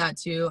you did that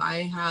too.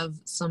 I have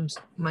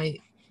my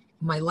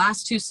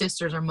last 2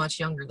 sisters are much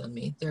younger than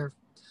me. They're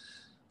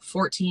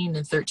 14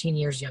 and 13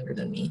 years younger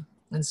than me.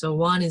 And so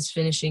one is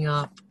finishing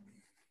up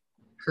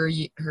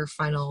her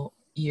final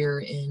year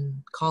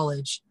in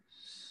college.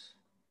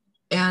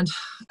 And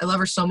I love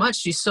her so much.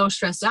 She's so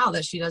stressed out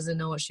that she doesn't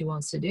know what she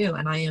wants to do.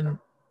 And I am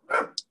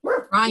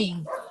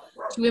trying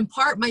to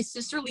impart my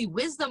sisterly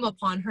wisdom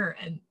upon her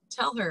and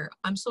tell her,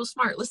 I'm so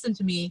smart. Listen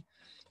to me.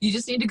 You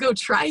just need to go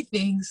try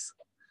things.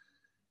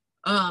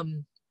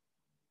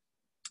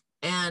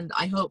 And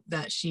I hope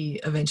that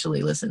she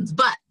eventually listens.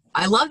 But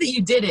I love that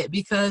you did it,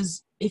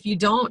 because if you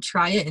don't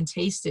try it and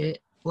taste it,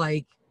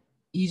 like,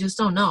 you just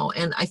don't know.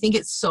 And I think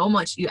it's so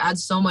much, you add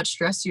so much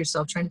stress to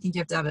yourself trying to think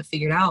you have to have it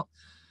figured out,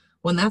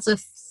 when that's a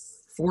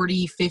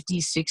 40, 50,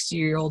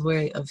 60-year-old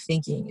way of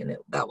thinking. And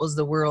that was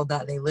the world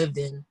that they lived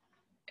in.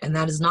 And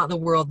that is not the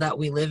world that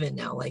we live in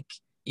now. Like,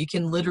 you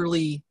can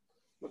literally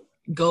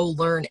go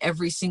learn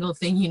every single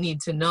thing you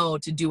need to know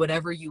to do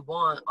whatever you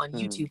want on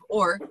YouTube,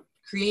 or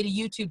create a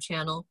YouTube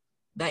channel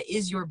that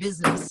is your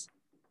business.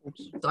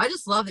 So I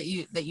just love that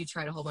you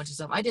tried a whole bunch of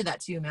stuff. I did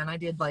that too, man. I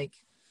did, like,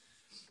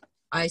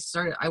 I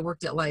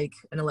worked at like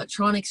an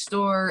electronics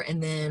store,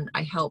 and then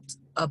I helped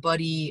a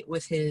buddy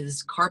with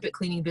his carpet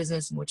cleaning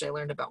business, in which I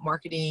learned about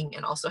marketing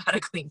and also how to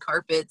clean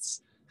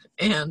carpets.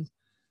 And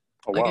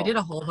I did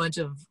a whole bunch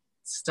of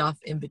stuff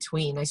in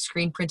between. I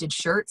screen printed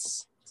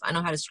shirts. So I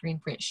know how to screen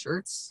print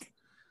shirts.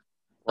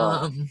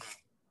 Wow.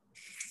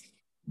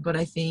 But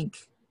I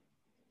think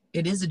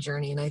it is a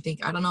journey, and I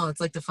don't know, it's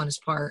like the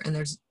funnest part. And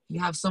you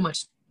have so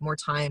much more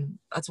time.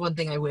 That's one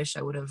thing I wish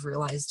I would have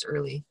realized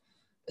early,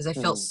 is I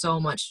felt so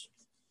much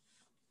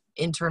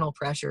internal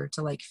pressure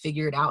to like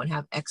figure it out and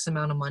have X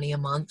amount of money a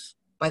month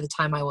by the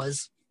time I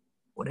was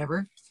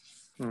whatever.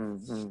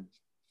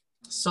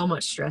 So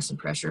much stress and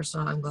pressure.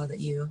 So I'm glad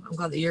that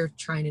you're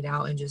trying it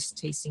out and just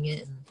tasting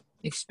it and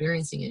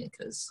experiencing it,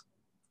 because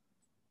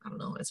I don't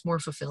know, it's more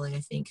fulfilling, I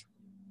think.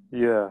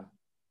 Yeah,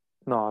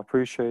 no, I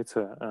appreciate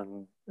it,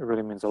 and it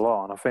really means a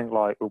lot. And I think,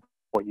 like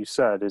what you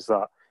said, is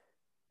that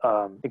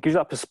it gives you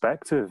that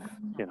perspective,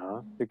 you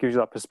know, it gives you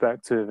that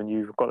perspective, and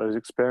you've got those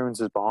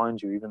experiences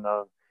behind you, even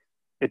though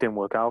it didn't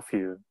work out for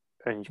you.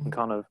 And you can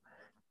kind of,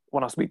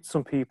 when I speak to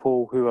some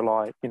people who are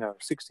like, you know,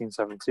 16,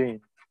 17,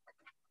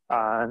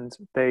 and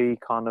they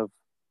kind of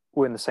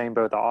were in the same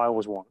boat that I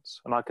was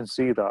once, and I can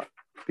see that,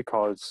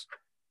 because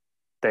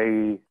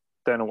they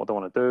don't know what they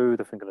want to do.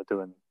 They're thinking of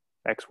doing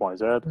X, Y,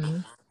 Z.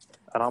 And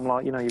I'm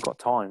like, you know, you've got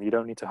time. You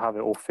don't need to have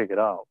it all figured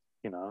out,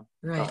 you know.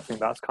 Right. And I think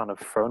that's kind of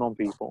thrown on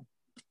people.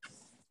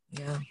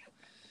 Yeah.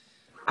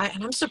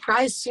 And I'm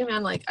surprised too,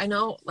 man. Like, I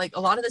know, like,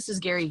 a lot of this is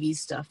Gary Vee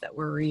stuff that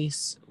we're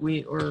just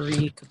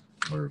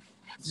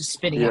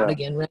spitting out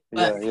again, right?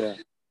 But,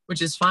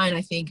 which is fine.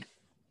 I think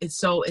it's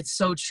so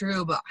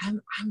true. But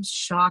I'm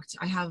shocked.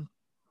 I have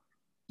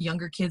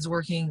younger kids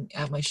working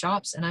at my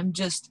shops, and I'm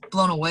just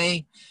blown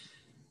away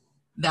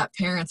that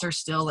parents are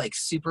still like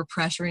super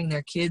pressuring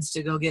their kids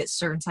to go get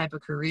certain type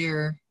of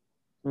career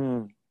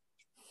in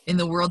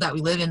the world that we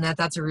live in.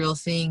 That's a real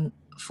thing.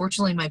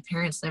 Fortunately, my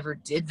parents never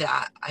did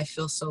that. I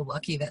feel so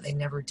lucky that they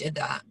never did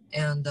that.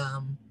 And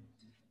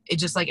it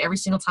just, like, every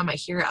single time I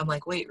hear it, I'm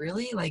like, wait,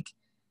 really? Like,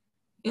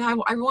 yeah,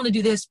 I want to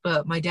do this,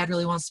 but my dad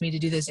really wants me to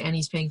do this, and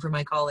he's paying for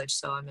my college,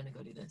 so I'm going to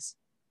go do this.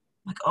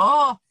 I'm like,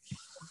 oh,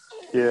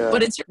 yeah.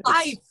 But it's your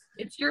life.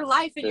 It's your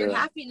life and your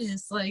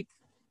happiness. Like,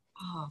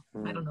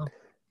 I don't know.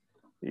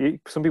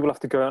 Some people have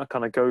to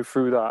go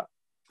through that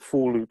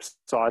full loop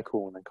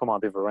cycle and then come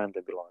out the other end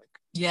and be like,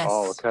 yes,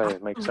 oh, okay,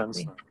 it makes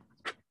sense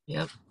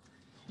now.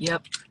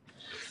 Yep.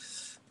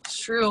 It's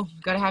true.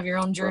 Got to have your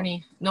own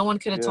journey. No one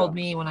could have told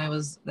me when I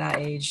was that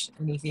age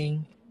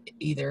anything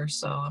either.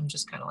 So I'm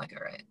just kind of like,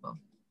 all right, well.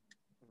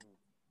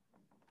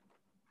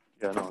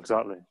 Yeah, no,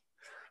 exactly.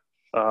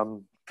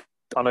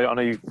 I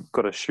know you've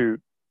got to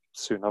shoot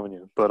soon, haven't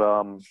you? But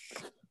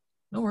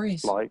no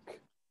worries. What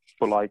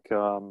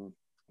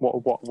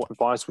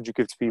advice would you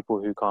give to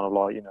people who kind of,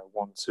 like, you know,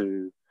 want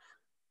to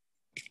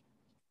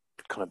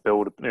kind of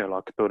build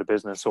a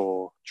business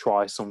or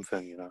try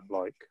something, you know,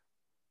 like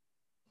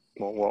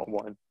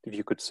what if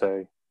you could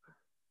say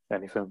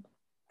anything?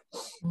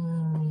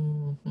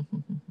 Not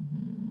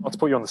to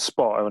put you on the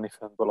spot or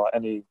anything, but like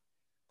any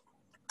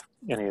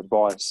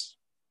advice?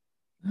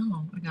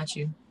 Oh, I got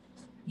you.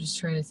 I'm just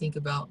trying to think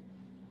about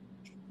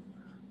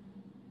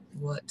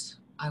what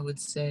I would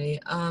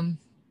say. I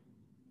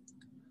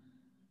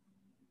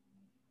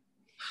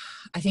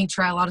think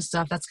try a lot of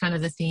stuff. That's kind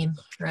of the theme,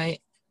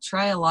 right?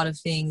 Try a lot of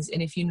things.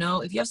 And if you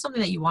have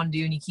something that you want to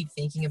do and you keep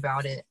thinking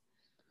about it,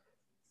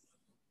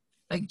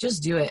 like,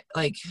 just do it.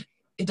 Like,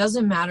 it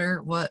doesn't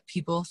matter what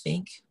people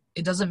think.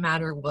 It doesn't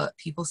matter what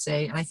people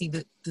say. And I think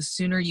that the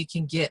sooner you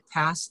can get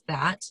past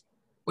that,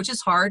 which is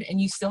hard, and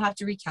you still have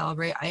to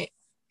recalibrate. I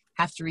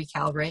have to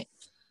recalibrate.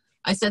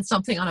 I said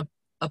something on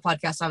a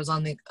podcast I was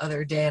on the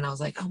other day, and I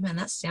was like, oh man,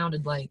 that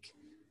sounded like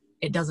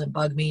it doesn't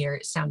bug me, or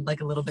it sounded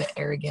like a little bit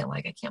arrogant.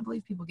 Like, I can't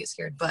believe people get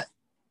scared. But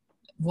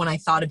when I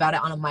thought about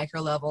it on a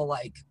micro level,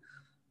 like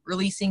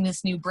releasing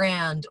this new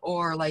brand,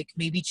 or like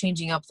maybe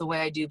changing up the way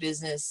I do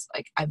business,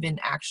 like, I've been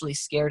actually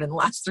scared in the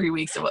last 3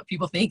 weeks of what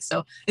people think.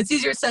 So it's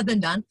easier said than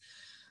done.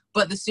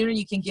 But the sooner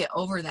you can get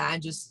over that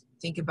and just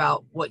think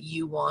about what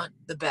you want,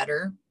 the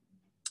better.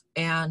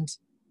 And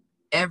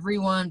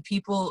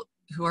people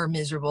who are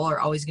miserable are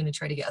always going to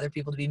try to get other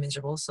people to be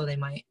miserable. So they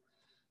might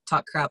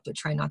talk crap, but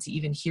try not to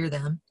even hear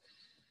them.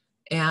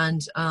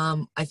 And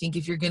I think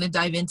if you're going to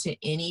dive into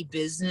any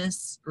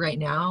business right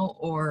now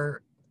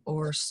or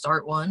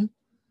start one,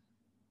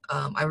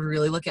 I would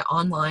really look at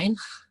online.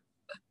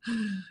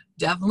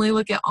 Definitely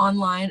look at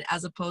online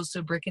as opposed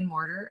to brick and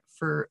mortar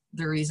for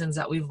the reasons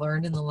that we've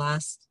learned in the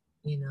last,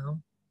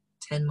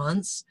 10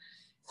 months.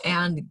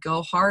 And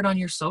go hard on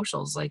your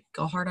socials, like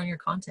go hard on your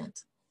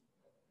content,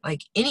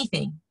 like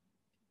anything.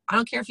 I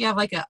don't care if you have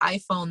like an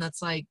iPhone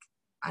that's like,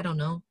 I don't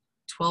know,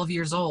 12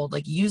 years old,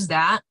 like use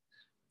that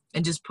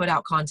and just put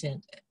out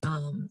content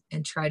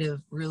and try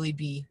to really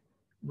be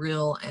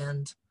real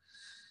and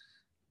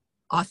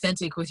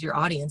authentic with your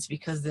audience,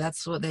 because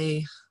that's what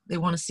they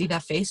want to see,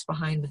 that face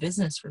behind the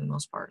business for the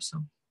most part.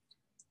 So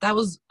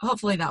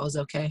hopefully that was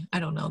okay. I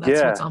don't know.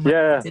 That's what's on my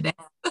mind today.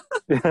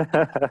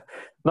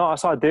 No,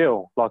 that's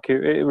ideal. Like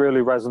it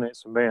really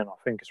resonates with me, and I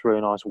think it's really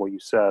nice what you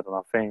said, and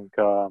I think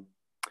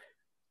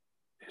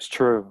it's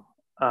true.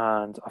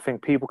 And I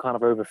think people kind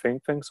of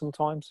overthink things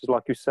sometimes. It's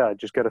like you said,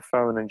 just get a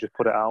phone and just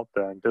put it out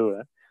there and do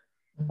it.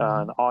 Mm-hmm.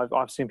 And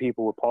I've seen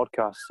people with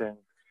podcasting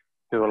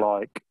who are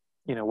like,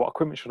 what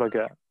equipment should I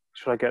get?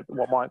 Should I get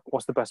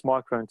what's the best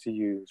microphone to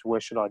use? Where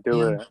should I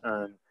do it?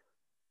 And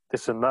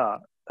this and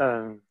that.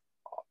 And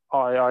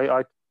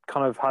I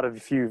kind of had a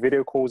few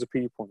video calls with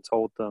people and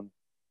told them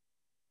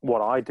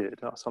what I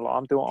did. I said, I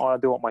do it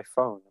on my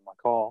phone in my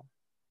car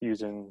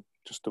using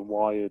just a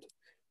wired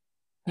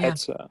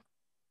headset,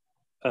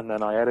 and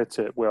then I edit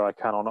it where I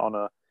can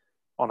on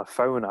a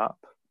phone app.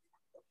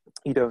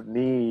 You don't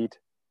need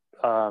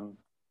a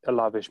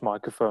lavish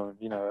microphone.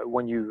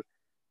 When you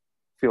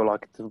feel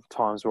like the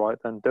time's right,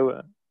 then do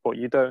it. But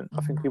you don't.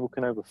 I think people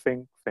can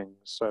overthink things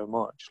so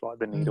much, like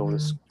they need all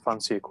this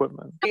fancy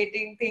equipment.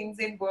 Creating things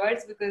in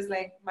words, because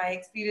like my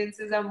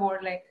experiences are more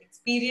like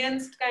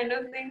experienced kind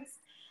of things.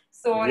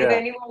 So if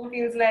anyone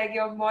feels like,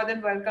 you're more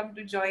than welcome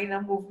to join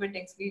a movement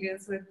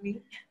experience with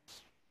me.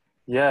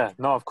 Yeah,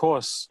 no, of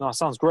course. No,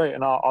 sounds great.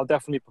 And I'll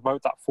definitely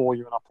promote that for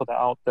you, and I'll put that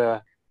out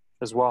there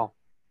as well.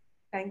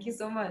 Thank you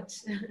so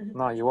much.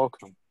 No, you're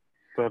welcome.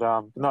 But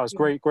no, it's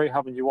great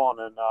having you on,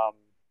 and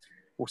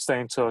we'll stay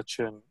in touch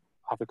and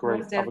have a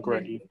great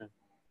evening.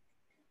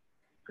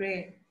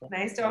 Great.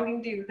 Nice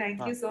talking to you.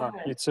 Thank you so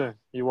much. You too.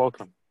 You're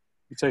welcome.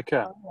 You take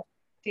care.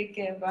 Take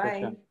care.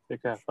 Bye.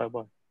 Take care.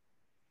 Bye-bye.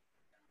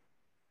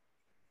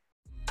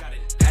 Got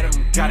it.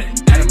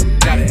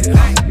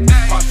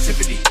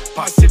 Parrsitivity.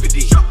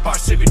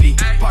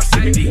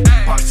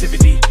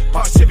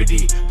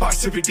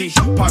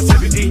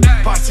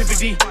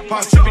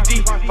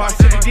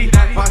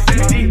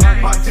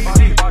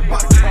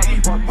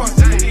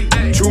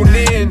 Tune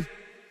in.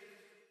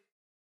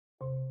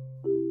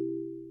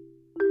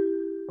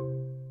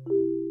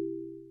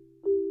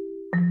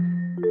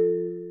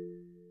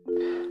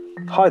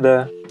 Hi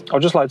there.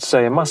 I'd just like to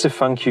say a massive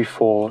thank you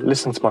for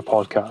listening to my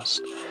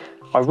podcast.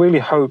 I really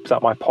hope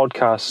that my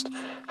podcast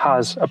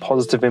has a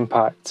positive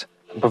impact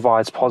and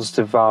provides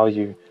positive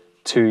value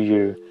to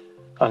you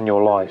and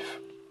your life.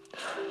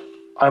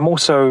 I'm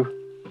also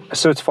a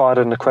certified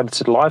and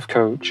accredited life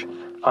coach,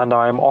 and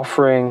I am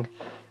offering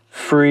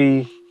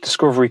free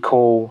discovery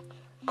call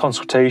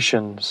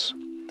consultations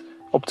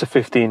up to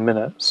 15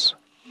 minutes.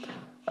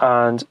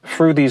 And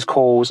through these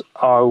calls,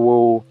 I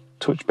will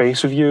touch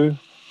base with you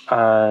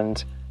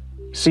and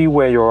see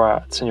where you're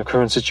at in your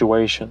current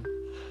situation.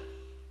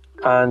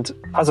 And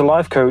as a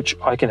life coach,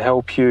 I can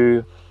help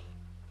you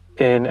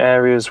in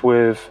areas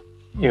with,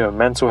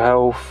 mental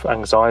health,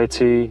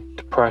 anxiety,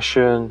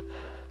 depression,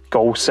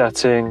 goal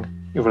setting,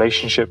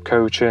 relationship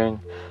coaching,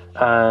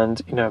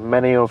 and,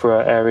 many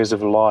other areas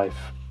of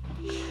life.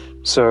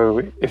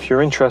 So if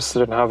you're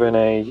interested in having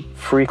a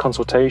free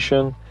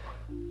consultation,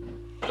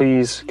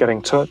 please get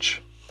in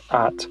touch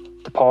at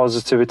the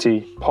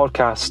Parrsitivity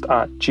podcast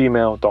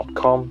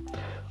 @gmail.com,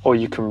 or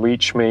you can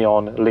reach me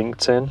on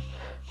LinkedIn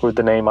with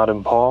the name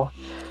Adam Parr,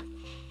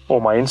 or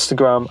my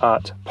Instagram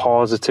at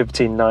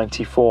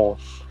Parrsitivity94.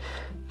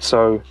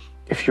 So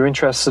if you're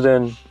interested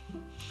in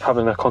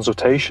having a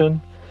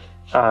consultation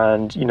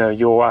and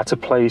you're at a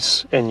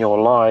place in your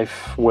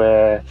life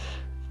where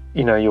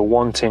you're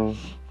wanting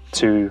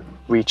to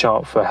reach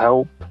out for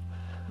help,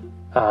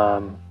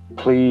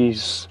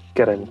 please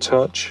get in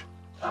touch,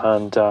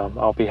 and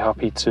I'll be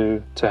happy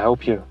to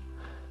help you.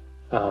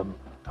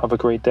 Have a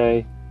great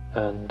day,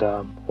 and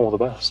all the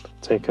best.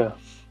 Take care.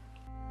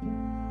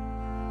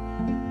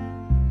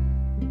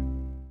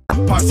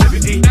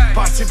 Parrsitivity.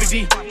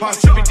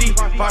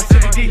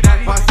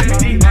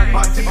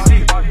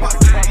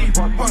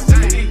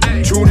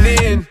 Tune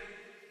in.